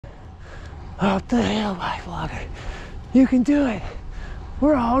Up the hill, BikeBlogger. You can do it.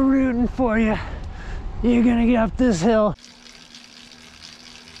 We're all rooting for you. You're gonna get up this hill.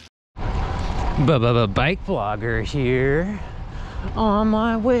 BikeBlogger here. On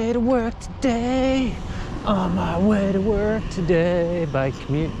my way to work today. On my way to work today. Bike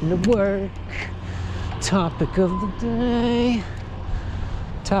commuting to work. Topic of the day.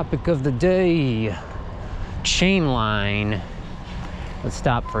 Topic of the day. Chainline. Let's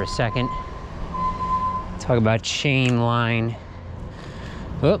stop for a second. Talk about Chainline.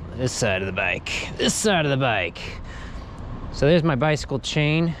 Oh, this side of the bike. This side of the bike. So there's my bicycle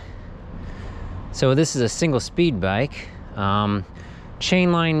chain. So this is a single speed bike.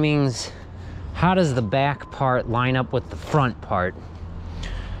 Chainline means how does the back part line up with the front part?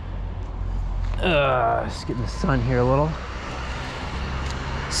 Just getting the sun here a little.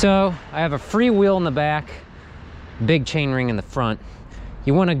 So I have a free wheel in the back, big chain ring in the front.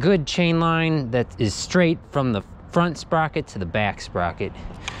 You want a good chain line that is straight from the front sprocket to the back sprocket.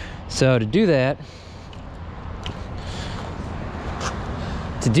 So to do that,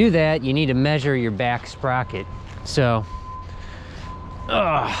 you need to measure your back sprocket. So,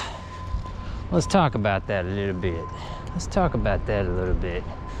 let's talk about that a little bit.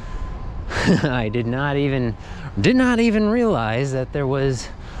 I did not even realize that there was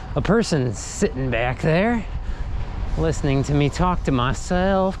a person sitting back there listening to me talk to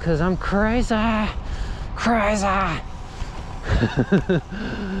myself because I'm crazy.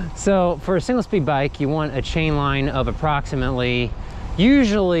 So for a single speed bike, you want a chain line of approximately,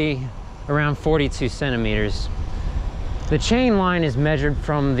 usually around 42 centimeters. The chain line is measured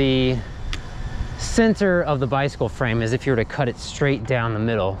from the center of the bicycle frame, as if you were to cut it straight down the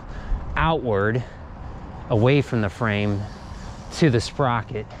middle, outward, away from the frame to the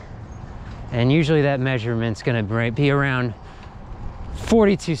sprocket. And usually that measurement's gonna be around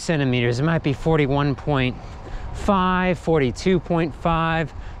 42 centimeters. It might be 41.5, 42.5,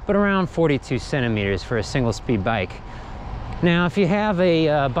 but around 42 centimeters for a single speed bike. Now, if you have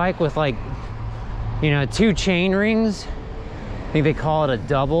a bike with, like, you know, 2 chain rings, I think they call it a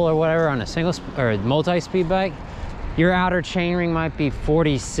double or whatever on a single or a multi-speed bike, your outer chain ring might be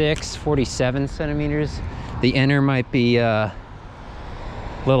 46, 47 centimeters. The inner might be a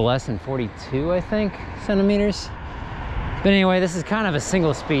little less than 42, I think, centimeters. But anyway, this is kind of a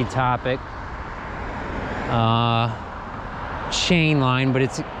single speed topic. Chain line, but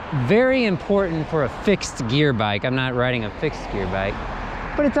it's very important for a fixed gear bike. I'm not riding a fixed gear bike,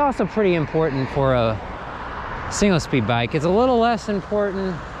 but it's also pretty important for a single speed bike. It's a little less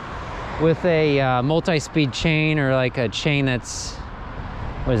important with a multi-speed chain, or like a chain that's,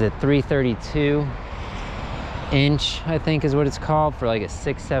 what is it, 332 inch, I think is what it's called, for like a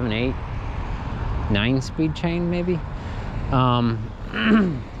 6, 7, 8, 9 speed chain maybe. I'm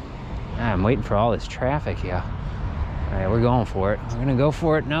waiting for all this traffic here. All right, we're going for it. We're gonna go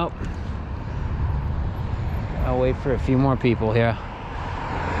for it. Nope. I'll wait for a few more people here.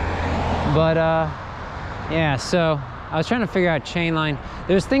 But yeah, so I was trying to figure out chain line.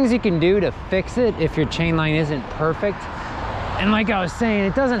 There's things you can do to fix it if your chain line isn't perfect. And like I was saying,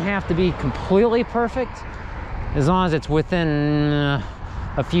 it doesn't have to be completely perfect. As long as it's within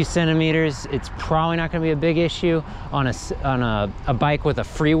a few centimeters, it's probably not going to be a big issue on a bike with a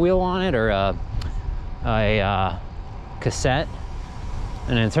freewheel on it, or a cassette.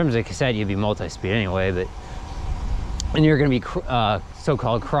 And in terms of cassette, you'd be multi-speed anyway, but and you're going to be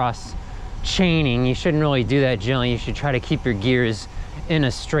so-called cross chaining. You shouldn't really do that generally. You should try to keep your gears in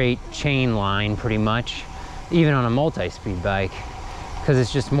a straight chain line pretty much, even on a multi-speed bike, because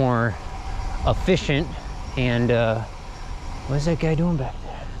it's just more efficient. And what is that guy doing back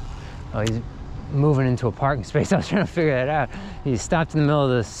there? Oh, he's moving into a parking space. I was trying to figure that out. He stopped in the middle of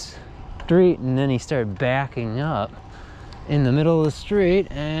the street, and then he started backing up in the middle of the street,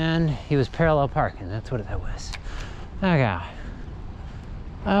 and he was parallel parking. That's what that was. Okay.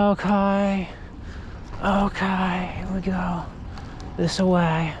 Okay, here we go. This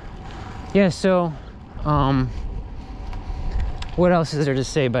away. Yeah, so, what else is there to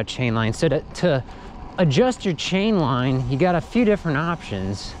say about chain line? So to adjust your chain line, you got a few different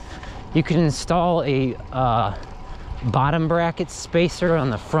options. You can install a bottom bracket spacer on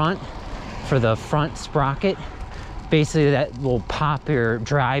the front for the front sprocket. Basically, that will pop your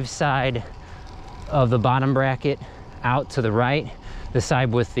drive side of the bottom bracket out to the right. The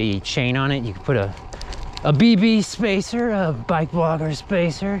side with the chain on it, you can put a BB spacer, a BikeBlogger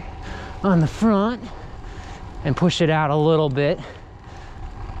spacer on the front and push it out a little bit.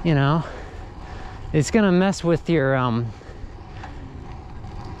 You know, it's gonna mess with your,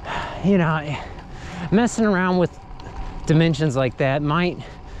 you know, messing around with dimensions like that might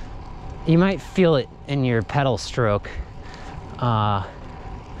you might feel it in your pedal stroke. So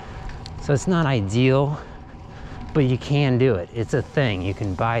it's not ideal, but you can do it. It's a thing. You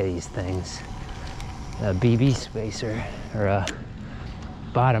can buy these things. A BB spacer, or a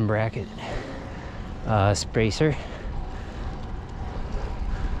bottom bracket spacer.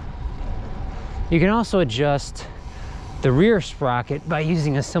 You can also adjust the rear sprocket by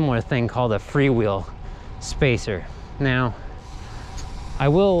using a similar thing called a freewheel spacer. Now, I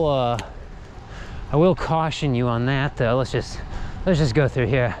will caution you on that though. Let's just go through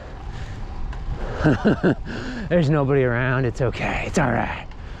here. There's nobody around. It's okay. It's all right.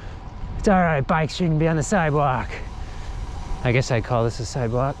 It's all right. Bikes shouldn't be on the sidewalk. I guess I'd call this a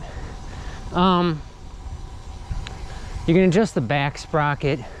sidewalk. You can adjust the back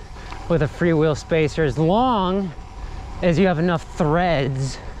sprocket with a freewheel spacer as long as you have enough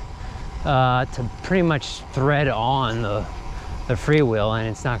threads to pretty much thread on the freewheel, and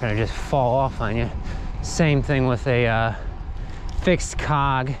it's not going to just fall off on you. Same thing with a fixed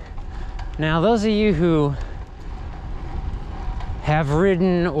cog. Now, those of you who have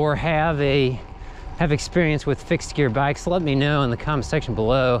ridden or have experience with fixed gear bikes, let me know in the comment section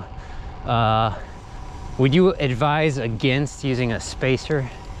below. Would you advise against using a spacer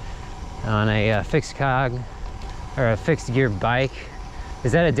on a fixed cog or a fixed gear bike?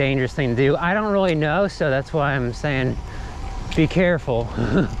 Is that a dangerous thing to do? I don't really know, so that's why I'm saying be careful.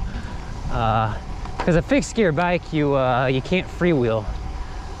 Because a fixed gear bike, you can't freewheel.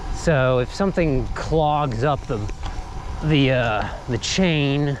 So if something clogs up the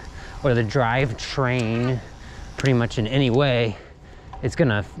chain or the drivetrain, pretty much in any way, it's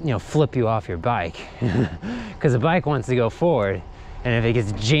gonna, flip you off your bike. Because the bike wants to go forward, and if it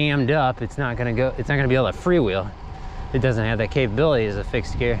gets jammed up, it's not gonna be able to freewheel. It doesn't have that capability as a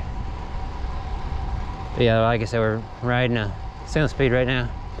fixed gear. But yeah, like I said, we're riding a single speed right now.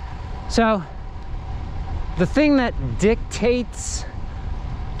 So the thing that dictates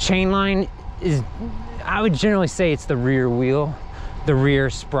chainline is, I would generally say, it's the rear wheel, the rear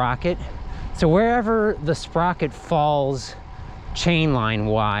sprocket. So wherever the sprocket falls chainline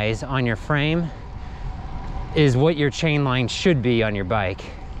wise on your frame is what your chainline should be on your bike.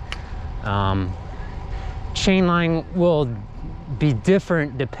 Chainline will be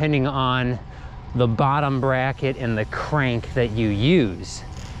different depending on the bottom bracket and the crank that you use.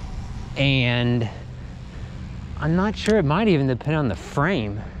 And I'm not sure, it might even depend on the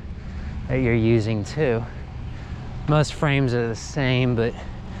frame that you're using too. Most frames are the same, but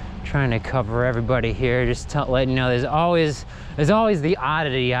trying to cover everybody here, just letting you know there's always the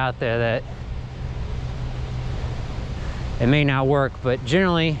oddity out there that it may not work, but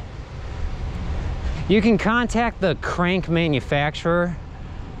generally you can contact the crank manufacturer.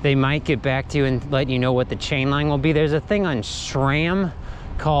 They might get back to you and let you know what the chainline will be. There's a thing on SRAM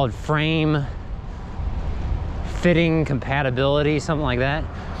called frame fitting compatibility, something like that.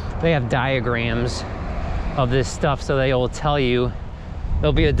 They have diagrams of this stuff, so they will tell you,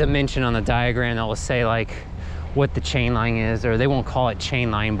 there'll be a dimension on the diagram that will say like what the chain line is, or they won't call it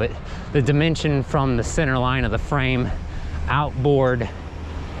chain line, but the dimension from the center line of the frame outboard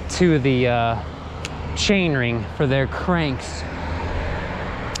to the chain ring for their cranks.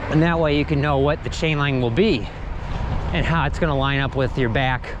 And that way you can know what the chain line will be and how it's going to line up with your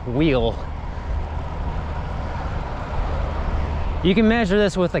back wheel. You can measure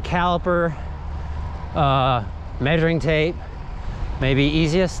this with a caliper, measuring tape, maybe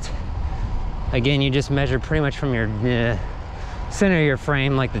easiest. Again, you just measure pretty much from your center of your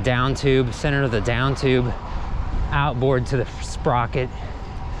frame, like the down tube, center of the down tube, outboard to the sprocket.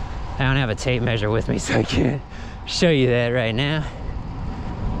 I don't have a tape measure with me, so I can't show you that right now.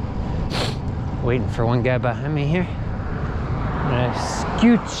 Waiting for one guy behind me here. I'm gonna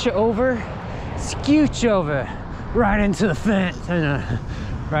scooch over, right into the fence,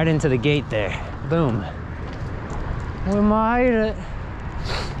 right into the gate there. Boom. We made it.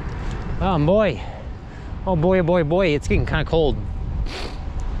 Oh boy. Oh boy, oh boy, boy, it's getting kind of cold.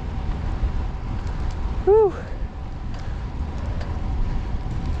 Whew.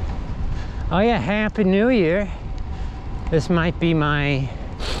 Oh yeah, Happy New Year. This might be my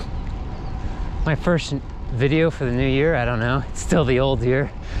first video for the new year. I don't know, it's still the old year.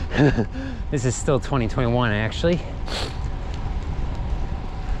 This is still 2021 actually.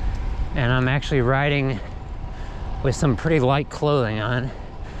 And I'm actually riding with some pretty light clothing on.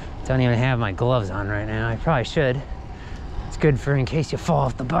 Don't even have my gloves on right now. I probably should. It's good for in case you fall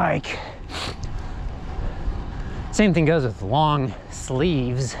off the bike. Same thing goes with long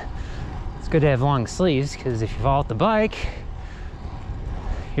sleeves. It's good to have long sleeves because if you fall off the bike,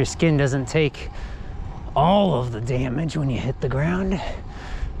 your skin doesn't take all of the damage when you hit the ground.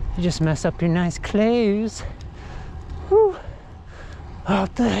 You just mess up your nice clothes. Whew.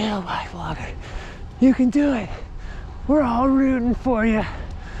 Up the hill, BikeBlogger. You can do it. We're all rooting for you.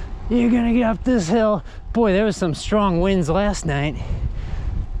 You're gonna get up this hill. Boy, there was some strong winds last night.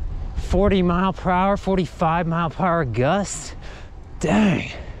 40 mile per hour, 45 mile per hour gusts.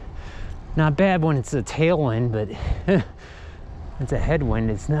 Dang. Not bad when it's a tailwind, but it's a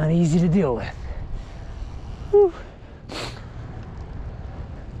headwind. It's not easy to deal with. Whew.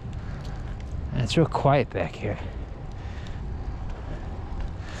 It's real quiet back here.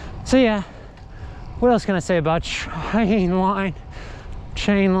 So yeah, what else can I say about Chainline?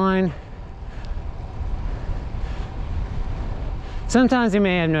 Chainline. Sometimes you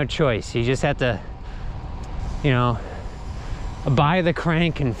may have no choice. You just have to, you know, buy the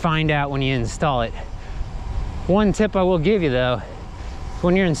crank and find out when you install it. One tip I will give you though,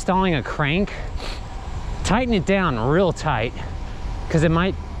 when you're installing a crank, tighten it down real tight, because it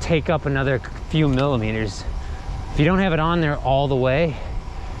might take up another few millimeters. If you don't have it on there all the way,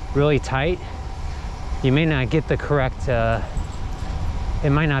 really tight, you may not get the correct, it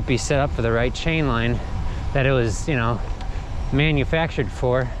might not be set up for the right chain line that it was, you know, manufactured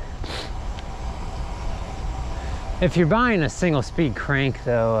for. If you're buying a single speed crank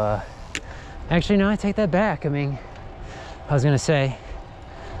though, actually no, I take that back. I mean, I was gonna say,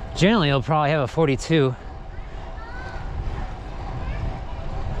 generally you'll probably have a 42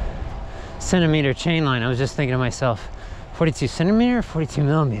 centimeter chain line. I was just thinking to myself, 42 centimeter or 42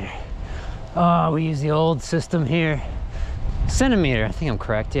 millimeter? Oh, we use the old system here. Centimeter, I think I'm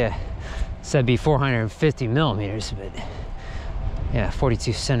correct, yeah. So that'd be 450 millimeters, but yeah,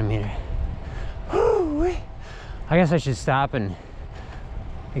 42 centimeter. Woo-wee. I guess I should stop and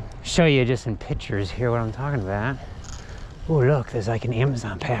show you just in pictures here what I'm talking about. Oh, look, there's like an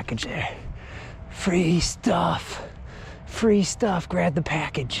Amazon package there. Free stuff. Free stuff. Grab the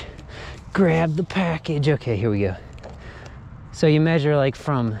package. Grab the package. Okay, here we go. So you measure like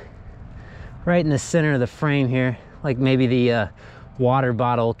from right in the center of the frame here, like maybe the water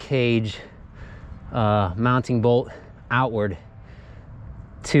bottle cage mounting bolt outward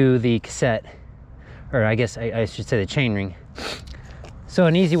to the cassette, or I guess I should say the chain ring. So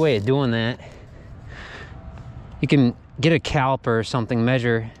an easy way of doing that, you can get a caliper or something,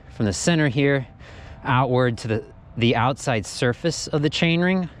 measure from the center here outward to the outside surface of the chain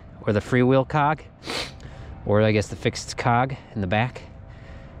ring, or the freewheel cog, or I guess the fixed cog in the back.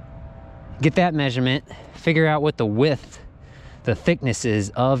 Get that measurement, figure out what the width, the thickness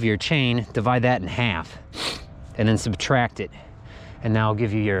is of your chain, divide that in half, and then subtract it. And that'll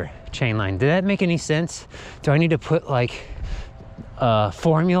give you your chain line. Did that make any sense? Do I need to put like a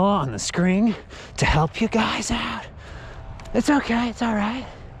formula on the screen to help you guys out? It's okay, it's all right.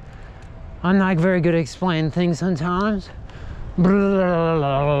 I'm not very good at explaining things sometimes. Okay.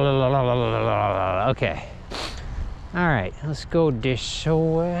 All right, let's go this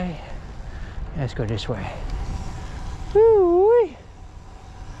way. Let's go this way. Woo-wee.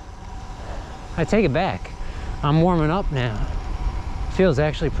 I take it back. I'm warming up now. Feels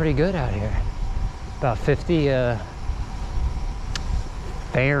actually pretty good out here. About 50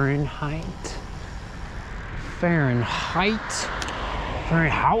 Fahrenheit.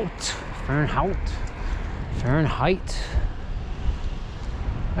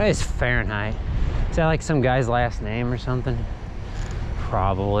 That is Fahrenheit. Is that like some guy's last name or something?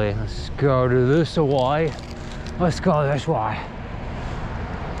 Probably. Let's go to this way. Let's go this way.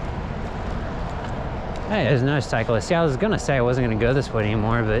 Hey, there's another cyclist. See, I was gonna say I wasn't gonna go this way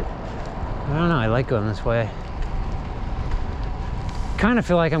anymore, but I don't know, I like going this way. Kind of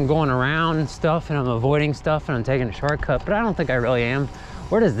feel like I'm going around stuff and I'm avoiding stuff and I'm taking a shortcut, but I don't think I really am.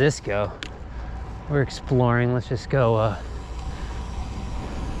 Where does this go? We're exploring. Let's just go,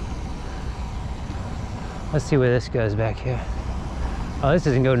 let's see where this goes back here. Oh, this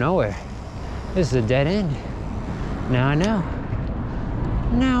doesn't go nowhere. This is a dead end. Now I know.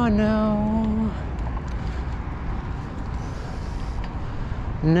 Now I know.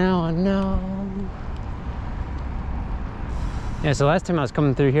 Now I know. Yeah, so last time I was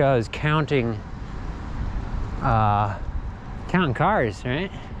coming through here, I was counting cars,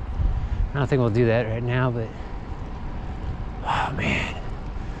 right? I don't think we'll do that right now, but oh man.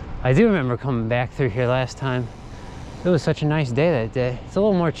 I do remember coming back through here last time. It was such a nice day that day. It's a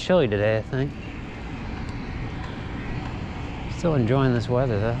little more chilly today, I think. Still enjoying this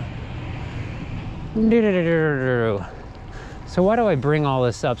weather though. So why do I bring all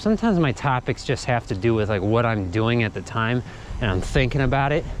this up? Sometimes my topics just have to do with like what I'm doing at the time and I'm thinking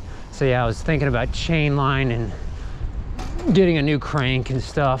about it. So yeah, I was thinking about Chainline and getting a new crank and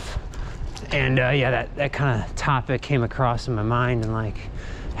stuff. And yeah, that kind of topic came across in my mind, and like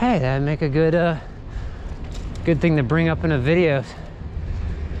hey, that'd make a good good thing to bring up in a video.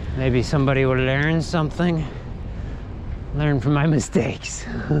 Maybe somebody would learn something, learn from my mistakes.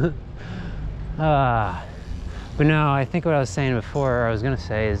 But no, I think what I was saying before, or I was gonna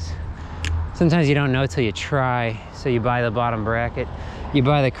say, is sometimes you don't know till you try. So you buy the bottom bracket, you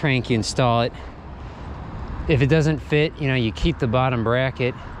buy the crank, you install it. If it doesn't fit, you know, you keep the bottom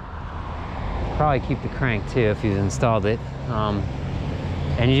bracket. Probably keep the crank too if you've installed it.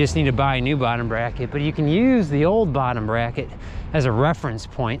 And you just need to buy a new bottom bracket, but you can use the old bottom bracket as a reference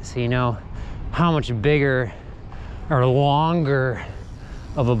point so you know how much bigger or longer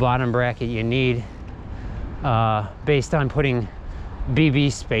of a bottom bracket you need, based on putting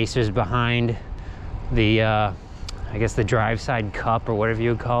BB spacers behind the I guess the drive side cup or whatever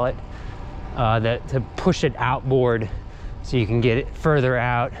you would call it, that to push it outboard so you can get it further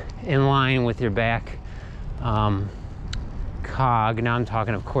out in line with your back cog. Now I'm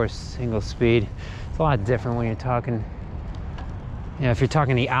talking, of course, single speed. It's a lot different when you're talking, you know, if you're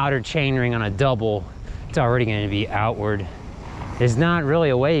talking the outer chainring on a double, it's already going to be outward. There's not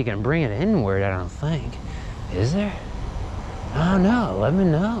really a way you can bring it inward, I don't think. Is there? I don't know. Let me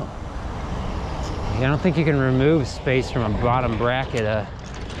know. I don't think you can remove space from a bottom bracket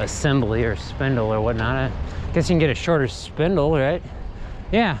assembly or spindle or whatnot. I guess you can get a shorter spindle, right?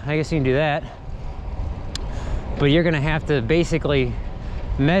 Yeah, I guess you can do that. But you're gonna have to basically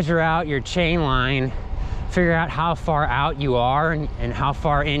measure out your chain line, figure out how far out you are and how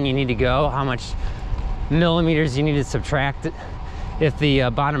far in you need to go, how much millimeters you need to subtract it. If the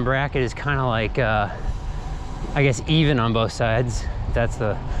bottom bracket is kind of like, I guess, even on both sides, if that's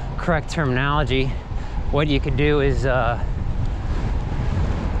the correct terminology, what you could do is, I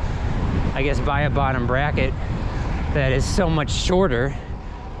guess, buy a bottom bracket that is so much shorter,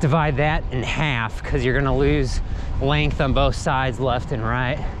 divide that in half, because you're gonna lose length on both sides, left and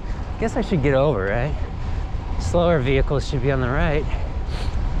right. I guess I should get over, right? Slower vehicles should be on the right.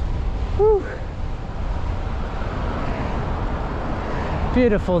 Whew.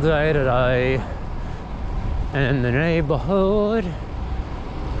 Beautiful day today in the neighborhood.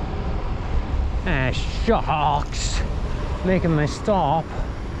 Ah, shucks, making me stop.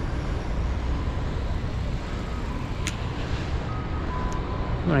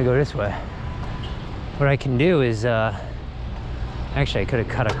 I'm gonna go this way. What I can do is, actually I could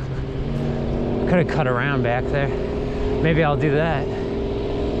have cut around back there. Maybe I'll do that.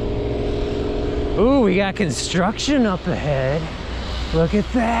 Ooh, we got construction up ahead. Look at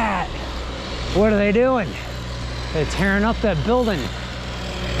that. What are they doing? They're tearing up that building.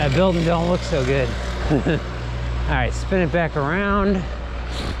 That building don't look so good. All right, spin it back around.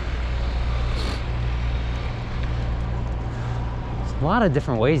 A lot of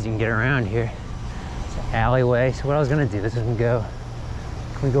different ways you can get around here. It's an alleyway. So what I was gonna do is can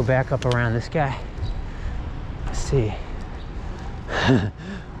we go back up around this guy? Let's see. We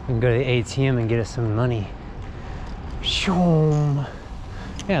can go to the ATM and get us some money. Shoom.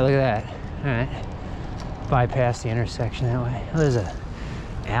 Yeah, look at that. All right. Bypass the intersection that way. Oh, there's a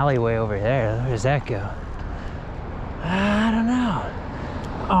alleyway over there. Where does that go? I don't know.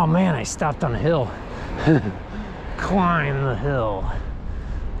 Oh man, I stopped on a hill. Climb the hill.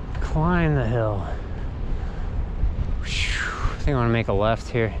 Climb the hill. I think I want to make a left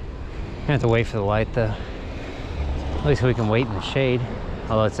here. I'm gonna have to wait for the light though. At least we can wait in the shade.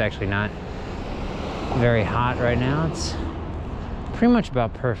 Although it's actually not very hot right now. It's pretty much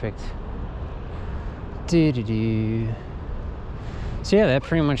about perfect. So yeah, that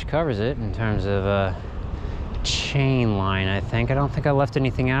pretty much covers it in terms of chain line, I think. I don't think I left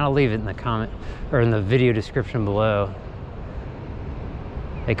anything out. I'll leave it in the comment or in the video description below.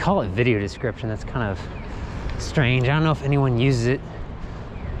 They call it video description. That's kind of strange. I don't know if anyone uses it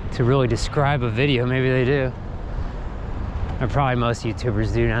to really describe a video. Maybe they do. Or probably most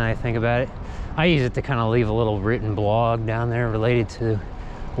YouTubers do now that I think about it. I use it to kind of leave a little written blog down there related to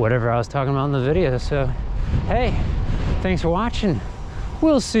whatever I was talking about in the video. So, hey, thanks for watching.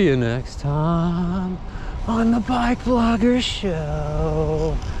 We'll see you next time on the BikeBlogger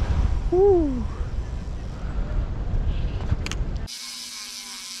Show. Woo.